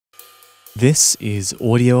This is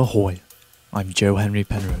Audio Ahoy. I'm Joe Henry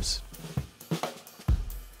Penrose.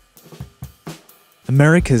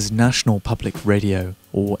 America's National Public Radio,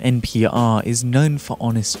 or NPR, is known for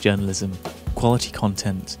honest journalism, quality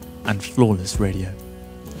content, and flawless radio.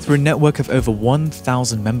 Through a network of over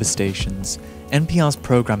 1,000 member stations, NPR's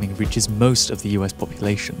programming reaches most of the US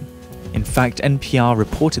population. In fact, NPR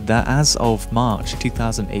reported that as of March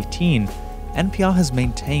 2018, NPR has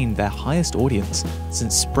maintained their highest audience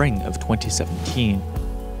since spring of 2017.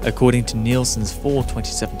 According to Nielsen's fall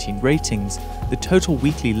 2017 ratings, the total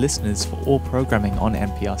weekly listeners for all programming on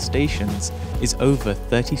NPR stations is over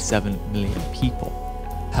 37 million people.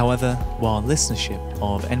 However, while listenership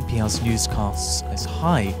of NPR's newscasts is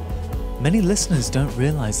high, many listeners don't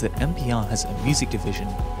realize that NPR has a music division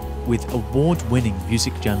with award-winning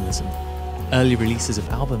music journalism, early releases of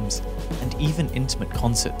albums, and even intimate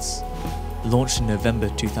concerts. Launched in November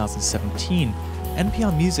 2017,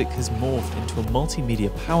 NPR Music has morphed into a multimedia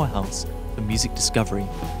powerhouse for music discovery,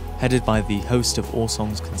 headed by the host of All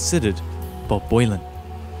Songs Considered, Bob Boilen.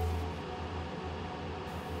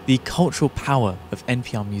 The cultural power of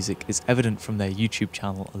NPR Music is evident from their YouTube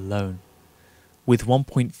channel alone. With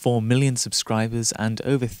 1.4 million subscribers and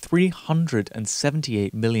over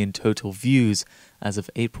 378 million total views as of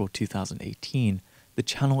April 2018, the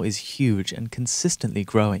channel is huge and consistently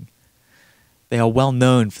growing. They are well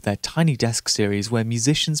known for their Tiny Desk series where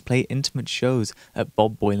musicians play intimate shows at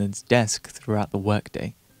Bob Boilen's desk throughout the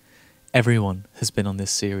workday. Everyone has been on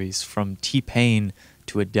this series, from T-Pain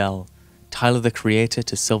to Adele, Tyler the Creator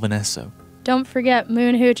to Sylvan Esso. Don't forget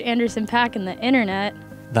Moon Hooch, Anderson .Paak and the internet.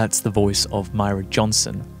 That's the voice of Myra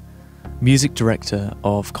Johnson, music director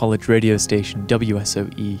of college radio station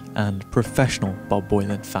WSOE and professional Bob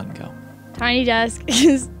Boilen fangirl. Tiny Desk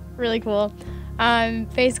is really cool.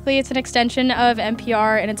 Basically, it's an extension of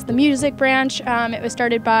NPR, and it's the music branch. It was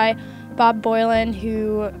started by Bob Boilen,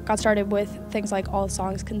 who got started with things like All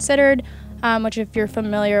Songs Considered, which if you're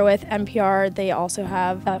familiar with NPR, they also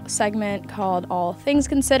have a segment called All Things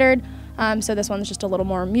Considered. So this one's just a little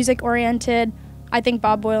more music-oriented. I think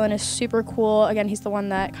Bob Boilen is super cool. Again, he's the one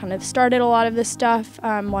that kind of started a lot of this stuff,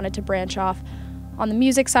 wanted to branch off on the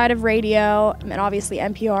music side of radio, and obviously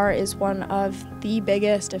NPR is one of the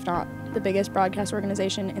biggest, if not the biggest broadcast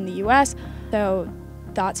organization in the US, so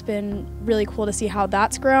that's been really cool to see how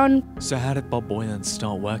that's grown. So how did Bob Boilen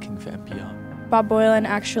start working for NPR? Bob Boilen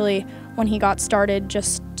actually, when he got started,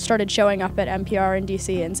 just started showing up at NPR in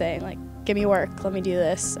DC and saying, like, give me work, let me do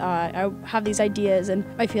this. I have these ideas, and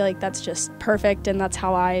I feel like that's just perfect, and that's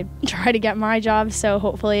how I try to get my job, so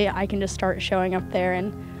hopefully I can just start showing up there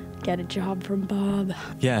and get a job from Bob.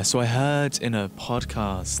 Yeah, so I heard in a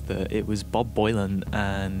podcast that it was Bob Boilen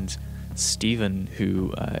and Steven,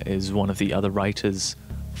 who is one of the other writers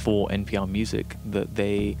for NPR Music, that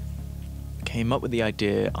they came up with the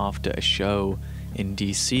idea after a show in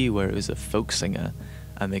DC where it was a folk singer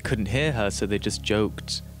and they couldn't hear her, so they just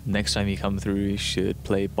joked, next time you come through you should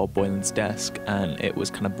play Bob Boilen's desk, and it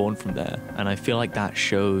was kind of born from there. And I feel like that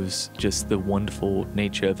shows just the wonderful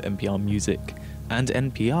nature of NPR Music and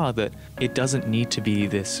NPR, that it doesn't need to be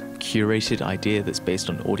this curated idea that's based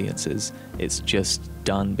on audiences. It's just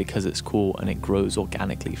done because it's cool, and it grows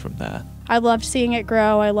organically from there. I loved seeing it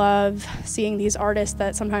grow. I love seeing these artists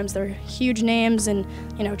that sometimes they're huge names, and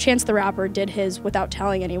you know, Chance the Rapper did his without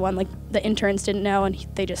telling anyone. Like, the interns didn't know, and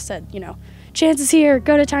they just said, you know, Chance is here,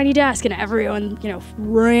 go to Tiny Desk, and everyone, you know,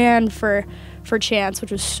 ran for Chance,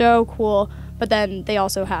 which was so cool. But then they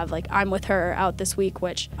also have, like, I'm With Her out this week,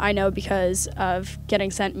 which I know because of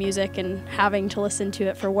getting sent music and having to listen to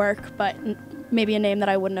it for work, but maybe a name that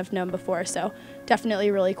I wouldn't have known before. So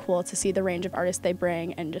definitely really cool to see the range of artists they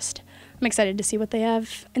bring, and just I'm excited to see what they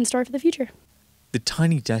have in store for the future. The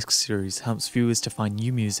Tiny Desk series helps viewers to find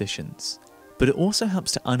new musicians, but it also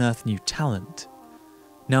helps to unearth new talent.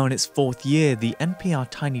 Now in its 4th year, the NPR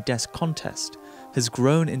Tiny Desk contest has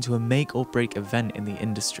grown into a make-or-break event in the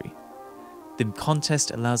industry. The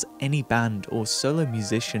contest allows any band or solo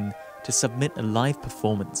musician to submit a live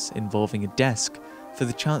performance involving a desk for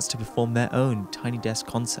the chance to perform their own Tiny Desk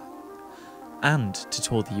concert, and to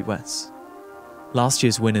tour the US. Last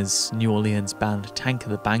year's winners, New Orleans band Tank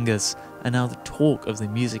of the Bangers, are now the talk of the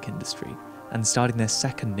music industry and starting their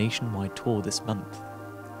 2nd nationwide tour this month.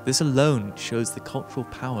 This alone shows the cultural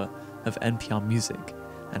power of NPR Music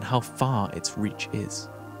and how far its reach is.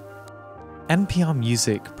 NPR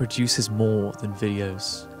Music produces more than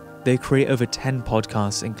videos. They create over 10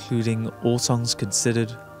 podcasts, including All Songs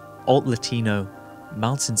Considered, Alt Latino,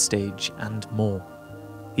 Mountain Stage, and more.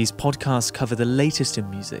 These podcasts cover the latest in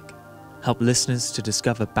music, help listeners to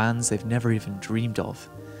discover bands they've never even dreamed of,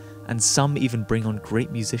 and some even bring on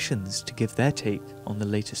great musicians to give their take on the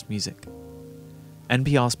latest music.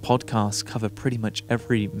 NPR's podcasts cover pretty much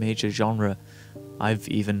every major genre. I've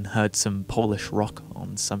even heard some Polish rock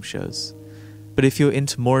on some shows. But if you're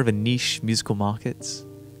into more of a niche musical market,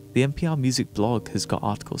 the NPR Music blog has got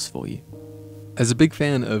articles for you. As a big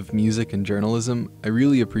fan of music and journalism, I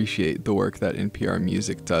really appreciate the work that NPR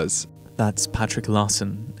Music does. That's Patrick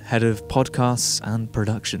Larson, head of podcasts and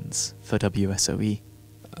productions for WSOE.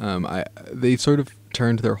 They sort of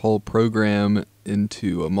turned their whole program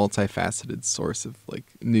into a multifaceted source of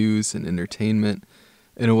news and entertainment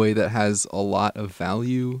in a way that has a lot of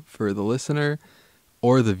value for the listener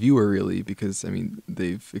or the viewer, really, because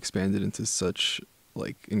they've expanded into such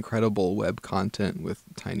incredible web content with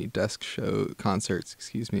Tiny Desk concerts,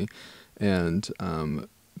 and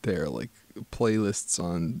their playlists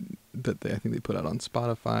I think they put out on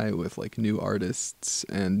Spotify with new artists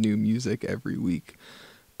and new music every week.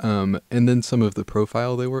 And then some of the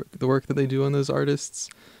the work that they do on those artists,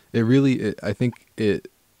 I think it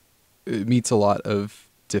meets a lot of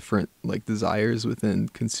different desires within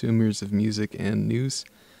consumers of music and news.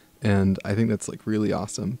 And I think that's really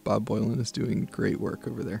awesome. Bob Boilen is doing great work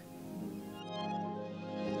over there.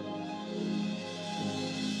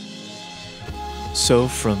 So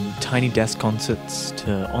from Tiny Desk concerts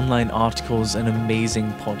to online articles and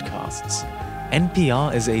amazing podcasts,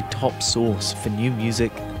 NPR is a top source for new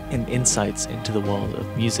music and insights into the world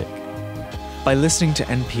of music. By listening to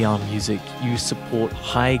NPR Music, you support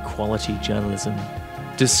high-quality journalism,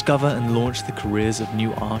 discover and launch the careers of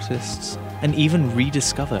new artists, and even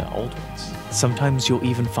rediscover old ones. Sometimes you'll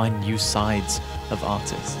even find new sides of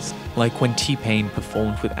artists, like when T-Pain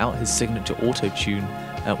performed without his signature auto-tune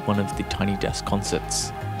at one of the Tiny Desk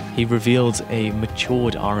concerts. He revealed a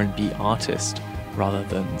matured R&B artist rather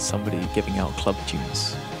than somebody giving out club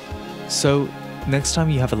tunes. So, next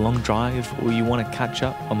time you have a long drive or you want to catch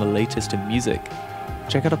up on the latest in music,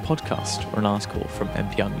 check out a podcast or an article from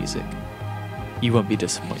NPR Music. You won't be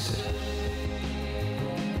disappointed.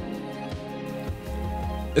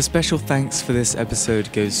 A special thanks for this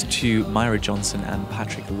episode goes to Myra Johnson and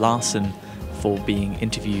Patrick Larson for being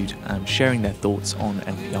interviewed and sharing their thoughts on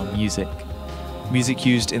NPR Music. Music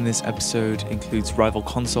used in this episode includes Rival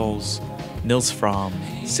Consoles, Nils Fram,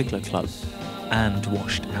 Sigler Club, and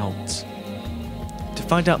Washed Out. To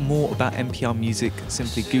find out more about NPR Music,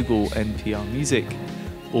 simply Google NPR Music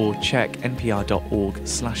or check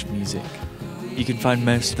npr.org/music. You can find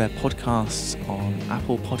most of their podcasts on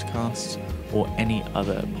Apple Podcasts or any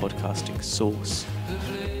other podcasting source.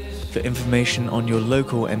 For information on your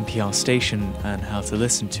local NPR station and how to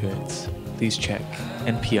listen to it, please check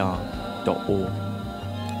npr.org.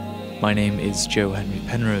 My name is Joe Henry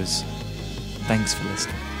Penrose. Thanks for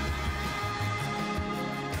listening.